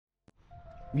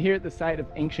I'm here at the site of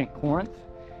ancient Corinth,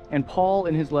 and Paul,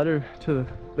 in his letter to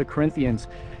the Corinthians,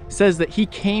 says that he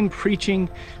came preaching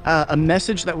a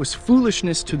message that was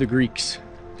foolishness to the Greeks.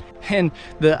 And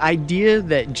the idea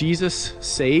that Jesus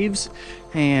saves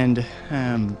and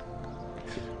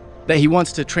that he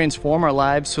wants to transform our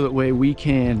lives so that way we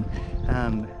can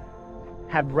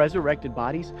have resurrected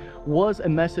bodies was a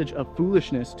message of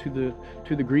foolishness to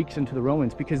the Greeks and to the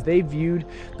Romans, because they viewed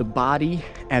the body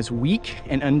as weak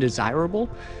and undesirable,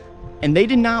 and they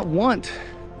did not want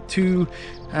to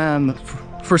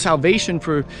for salvation,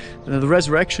 for the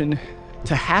resurrection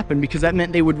to happen, because that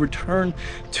meant they would return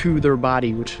to their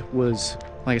body, which was,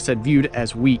 like I said, viewed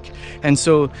as weak. And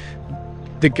so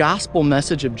the gospel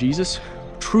message of Jesus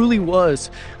truly was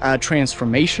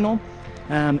transformational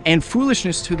and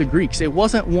foolishness to the Greeks. It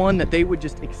wasn't one that they would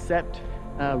just accept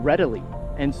readily.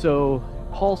 And so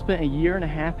Paul spent a year and a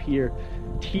half here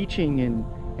teaching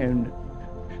and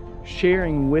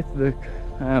sharing with the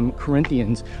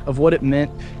Corinthians of what it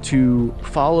meant to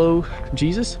follow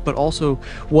Jesus, but also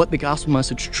what the gospel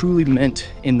message truly meant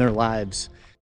in their lives.